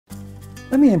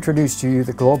Let me introduce to you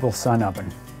the global sun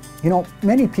oven. You know,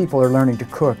 many people are learning to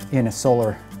cook in a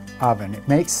solar oven. It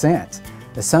makes sense.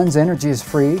 The sun's energy is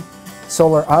free,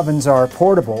 solar ovens are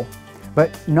portable,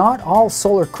 but not all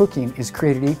solar cooking is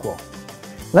created equal.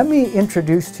 Let me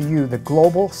introduce to you the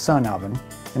global sun oven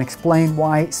and explain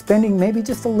why spending maybe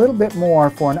just a little bit more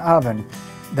for an oven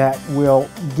that will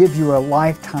give you a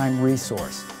lifetime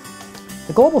resource.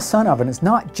 The global sun oven is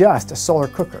not just a solar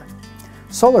cooker.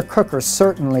 Solar cookers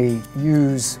certainly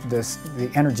use the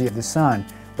energy of the sun,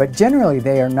 but generally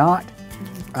they are not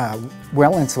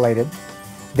well insulated.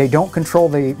 They don't control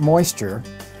the moisture.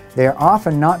 They are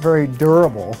often not very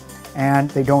durable, and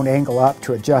they don't angle up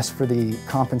to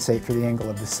compensate for the angle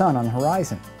of the sun on the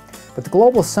horizon. But the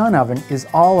global sun oven is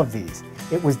all of these.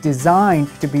 It was designed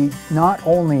to be not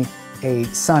only a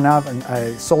sun oven,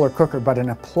 a solar cooker, but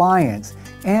an appliance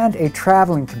and a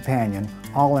traveling companion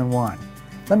all in one.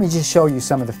 Let me just show you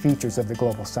some of the features of the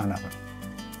global sun oven.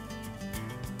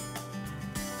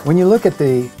 When you look at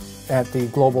the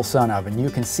global sun oven, you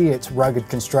can see its rugged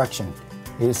construction.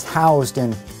 It is housed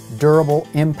in durable,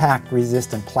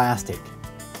 impact-resistant plastic.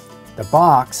 The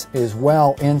box is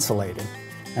well insulated,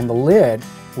 and the lid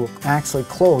will actually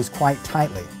close quite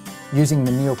tightly using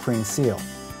the neoprene seal.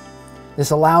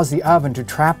 This allows the oven to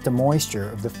trap the moisture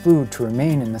of the food to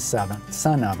remain in the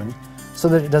sun oven so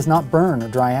that it does not burn or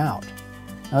dry out.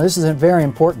 Now, this is a very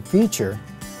important feature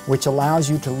which allows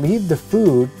you to leave the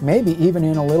food maybe even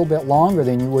in a little bit longer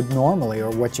than you would normally or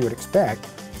what you would expect,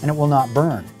 and it will not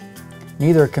burn.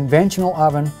 Neither a conventional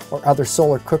oven or other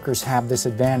solar cookers have this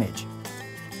advantage.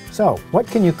 So, what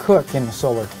can you cook in the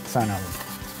solar sun oven?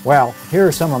 Well, here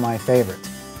are some of my favorites.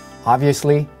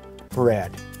 Obviously,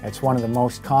 bread. It's one of the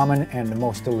most common and the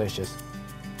most delicious.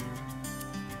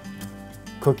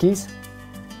 Cookies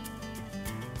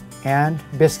and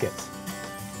biscuits.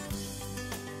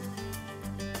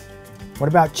 What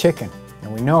about chicken?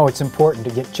 And we know it's important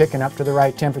to get chicken up to the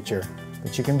right temperature,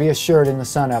 but you can be assured in the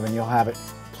sun oven you'll have it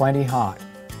plenty hot.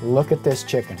 Look at this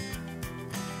chicken.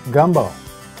 Gumbo.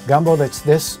 Gumbo that's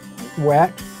this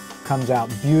wet comes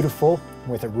out beautiful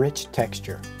with a rich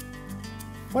texture.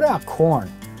 What about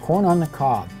corn? Corn on the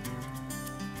cob.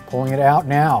 Pulling it out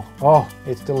now. Oh,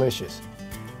 it's delicious.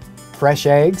 Fresh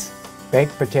eggs,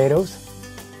 baked potatoes,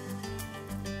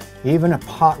 even a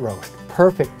pot roast.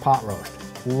 Perfect pot roast.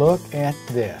 Look at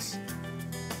this.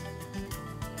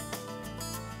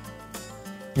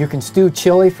 You can stew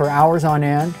chili for hours on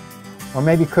end, or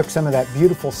maybe cook some of that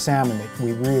beautiful salmon that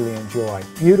we really enjoy.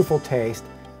 Beautiful taste,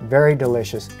 very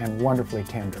delicious, and wonderfully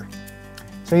tender.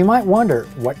 So you might wonder,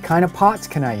 what kind of pots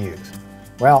can I use?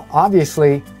 Well,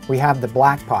 obviously, we have the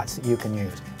black pots that you can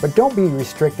use, but don't be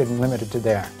restricted and limited to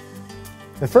there.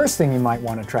 The first thing you might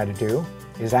want to try to do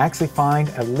is actually find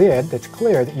a lid that's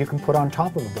clear that you can put on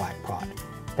top of the black pot.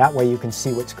 That way you can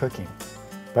see what's cooking.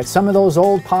 But some of those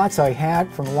old pots I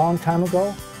had from a long time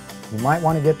ago, you might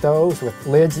want to get those with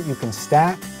lids that you can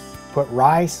stack, put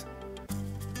rice,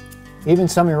 even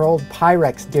some of your old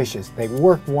Pyrex dishes. They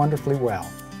work wonderfully well.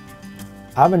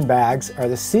 Oven bags are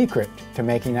the secret to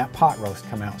making that pot roast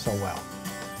come out so well.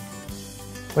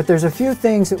 But there's a few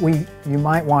things that you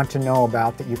might want to know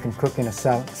about that you can cook in a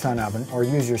sun oven or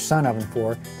use your sun oven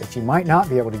for that you might not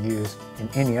be able to use in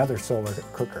any other solar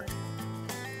cooker.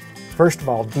 First of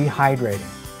all, dehydrating.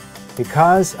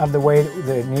 Because of the way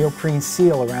the neoprene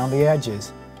seal around the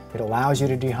edges, it allows you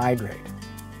to dehydrate.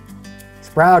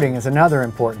 Sprouting is another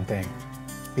important thing.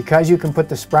 Because you can put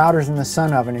the sprouters in the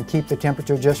sun oven and keep the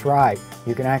temperature just right,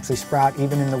 you can actually sprout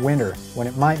even in the winter when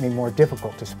it might be more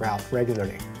difficult to sprout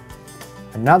regularly.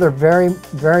 Another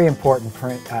very important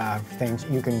thing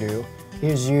you can do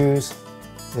is use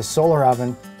the solar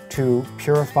oven to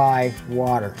purify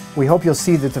water. We hope you'll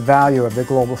see that the value of the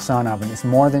global sun oven is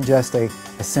more than just a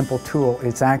simple tool.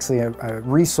 It's actually a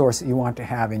resource that you want to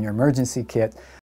have in your emergency kit.